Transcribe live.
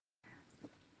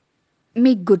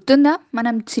మీకు గుర్తుందా?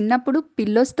 మనం చిన్నప్పుడు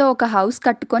పిల్లోస్‌తో ఒక హౌస్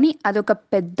కట్టుకొని అదొక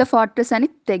పెద్ద ఫార్ట్రెస్ అని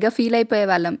తెగ ఫీల్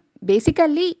అయిపోయేవాళ్ళం.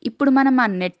 బేసికల్లీ ఇప్పుడు మనం ఆ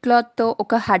నెట్ క్లాత్‌తో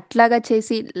ఒక హట్ లాగా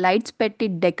చేసి, లైట్స్ పెట్టి,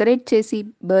 డెకరేట్ చేసి,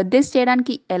 బర్త్‌డేస్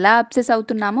చేయడానికి ఎలా అబ్సెస్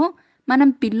అవుతున్నామో, మనం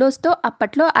పిల్లోస్‌తో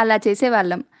అప్పట్లో అలా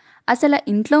చేసేవాళ్ళం. అసల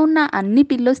ఇంట్లో ఉన్న అన్ని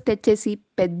పిల్లోస్ తెచ్చేసి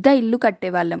పెద్ద ఇల్లు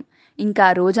కట్టేవాళ్ళం. ఇంకా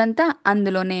ఆ రోజంతా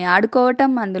అందులోనే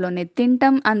ఆడుకోవటం, అందులోనే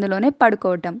తింటం, అందులోనే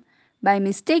పడుకోవటం. బై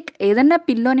మిస్టేక్ ఏదన్నా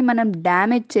పిల్లోని మనం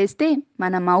డ్యామేజ్ చేస్తే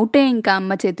మనం ఔటే ఇంకా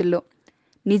అమ్మ చేతుల్లో.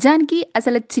 నిజానికి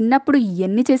అసలు చిన్నప్పుడు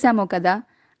ఎన్ని చేశామో కదా!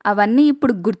 అవన్నీ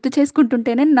ఇప్పుడు గుర్తు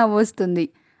చేసుకుంటుంటేనే నవ్వొస్తుంది.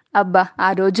 అబ్బా! ఆ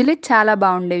రోజులే చాలా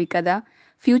బావుండేవి కదా!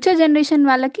 ఫ్యూచర్ జనరేషన్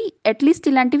వాళ్ళకి అట్‌లీస్ట్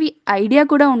ఇలాంటివి ఐడియా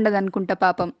కూడా ఉండదనుకుంటా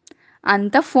పాపం.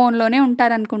 అంతా ఫోన్‌లోనే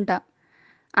ఉంటారనుకుంటా.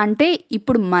 అంటే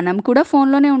ఇప్పుడు మనం కూడా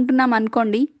ఫోన్‌లోనే ఉంటున్నాం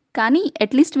అనుకోండి. కానీ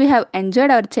at least we have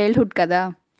enjoyed our childhood కదా!